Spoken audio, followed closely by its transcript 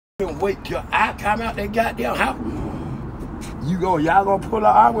Wait till I come out that goddamn house. Y'all gonna pull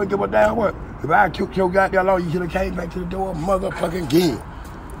out, I wouldn't give a damn what. If I took your goddamn law, you should have came back to the door motherfucking again.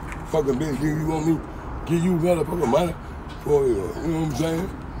 Fucking bitch, you want me give you motherfucking money for, you know what I'm saying?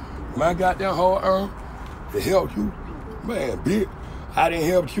 My goddamn hard earned to help you. Man, bitch, I didn't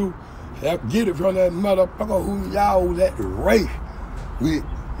help you. Get it from that motherfucker who y'all was at the race with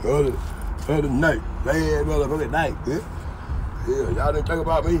other night. Bad motherfucking night, bitch. Yeah, y'all didn't think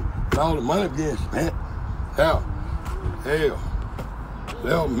about me and all the money being spent. Hell,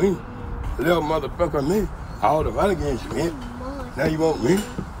 little motherfucker me, all the money getting spent. Now you want me?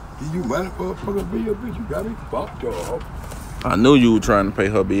 Give you money for a fucking bill, bitch? You got me fucked up. I knew you were trying to pay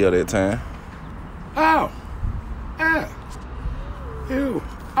her bill that time. How? Ew.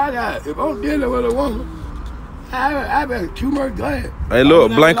 If I'm dealing with a woman, I been too much glad. Hey,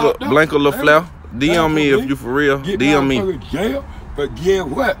 look, Blanca LaFleur, DM me if you for real. DM me. Jail, but get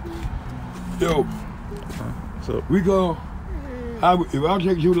what? Yo, so we go. If I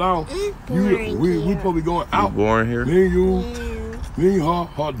take too long, we probably going out. Born here. Me and you, me and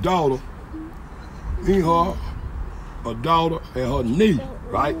her daughter, her daughter and her niece,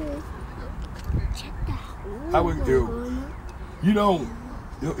 right? I would, you know,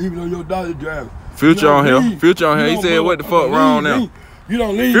 even though your daughter driving. Future on here. Future on here. He said, what the fuck wrong now? You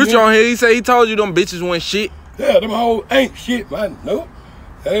don't leave. Future on here. He said he told you them bitches went shit. Yeah, them hoes ain't shit, man. No.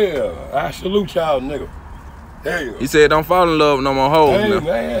 Hell, I salute y'all, nigga. Hell. He said don't fall in love with no more hoes. Hey,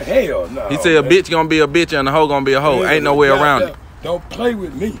 man, hell no. He said a bitch gonna be a bitch and a hoe gonna be a hoe. Ain't no way around it. Don't play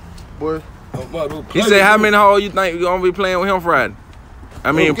with me. Boy. He said how many hoes you think you gonna be playing with him Friday?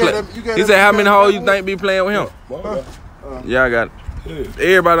 I mean, he said how many hoes you think be playing with him? Yeah, I got it. Yeah.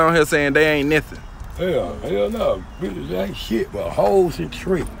 Everybody on here saying they ain't nothing. Hell no. Bitches ain't shit but hoes and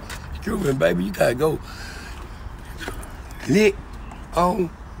tricks. Stupid, baby, you gotta go lick on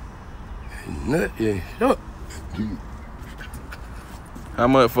nothing. How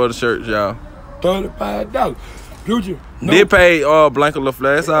much for the shirt, y'all? $35. Future. No. They paid Blanca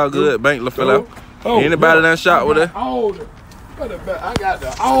LaFleur. It's all good. Bank LaFleur. Anybody done shot with her? I got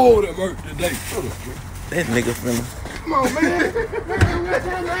the older merch today. That nigga finna. Come on, man.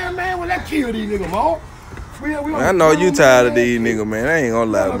 Well, let's kill these niggas, man. I know you tired of these niggas, man. I ain't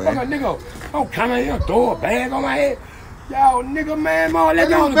gonna lie, man. Nigga, don't come in here, throw a bag on my head. Y'all nigga, man, let's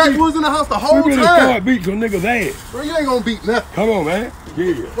go on the beat. We was in the house the whole time. We start beat some niggas' ass. Bro, you ain't gonna beat nothing. Come on, man.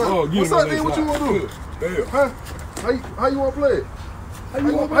 Yeah. What's up, man? What you wanna do? Yeah. Huh? How you wanna play it? How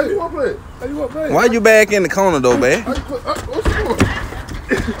you wanna play it? Why you back in the corner, though, man? What's you doing?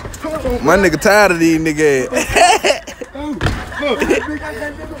 My nigga tired of these niggas.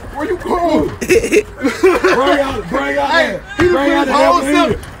 Where you going? Bring out He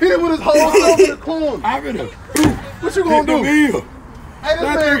did with his whole self in the corner. I finna. What you gonna do? Hey, this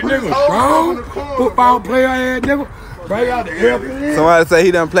man put his whole self in the corner. Football player ass nigga. Bring out the helmet. Somebody say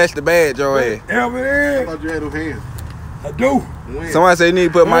he done plashed the badge, your ass. Helmet in. I thought you had those hands. I do. When? Somebody say you need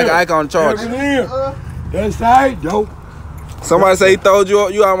to put Mike Ike on charge. That's right, Joe. Somebody say he told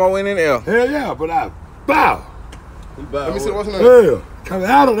you almost went in there. Hell yeah, but I bow. Let me see what's your name. Yeah, coming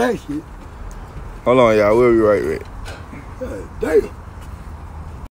out of that shit. Hold on, y'all. We'll be right back. Damn.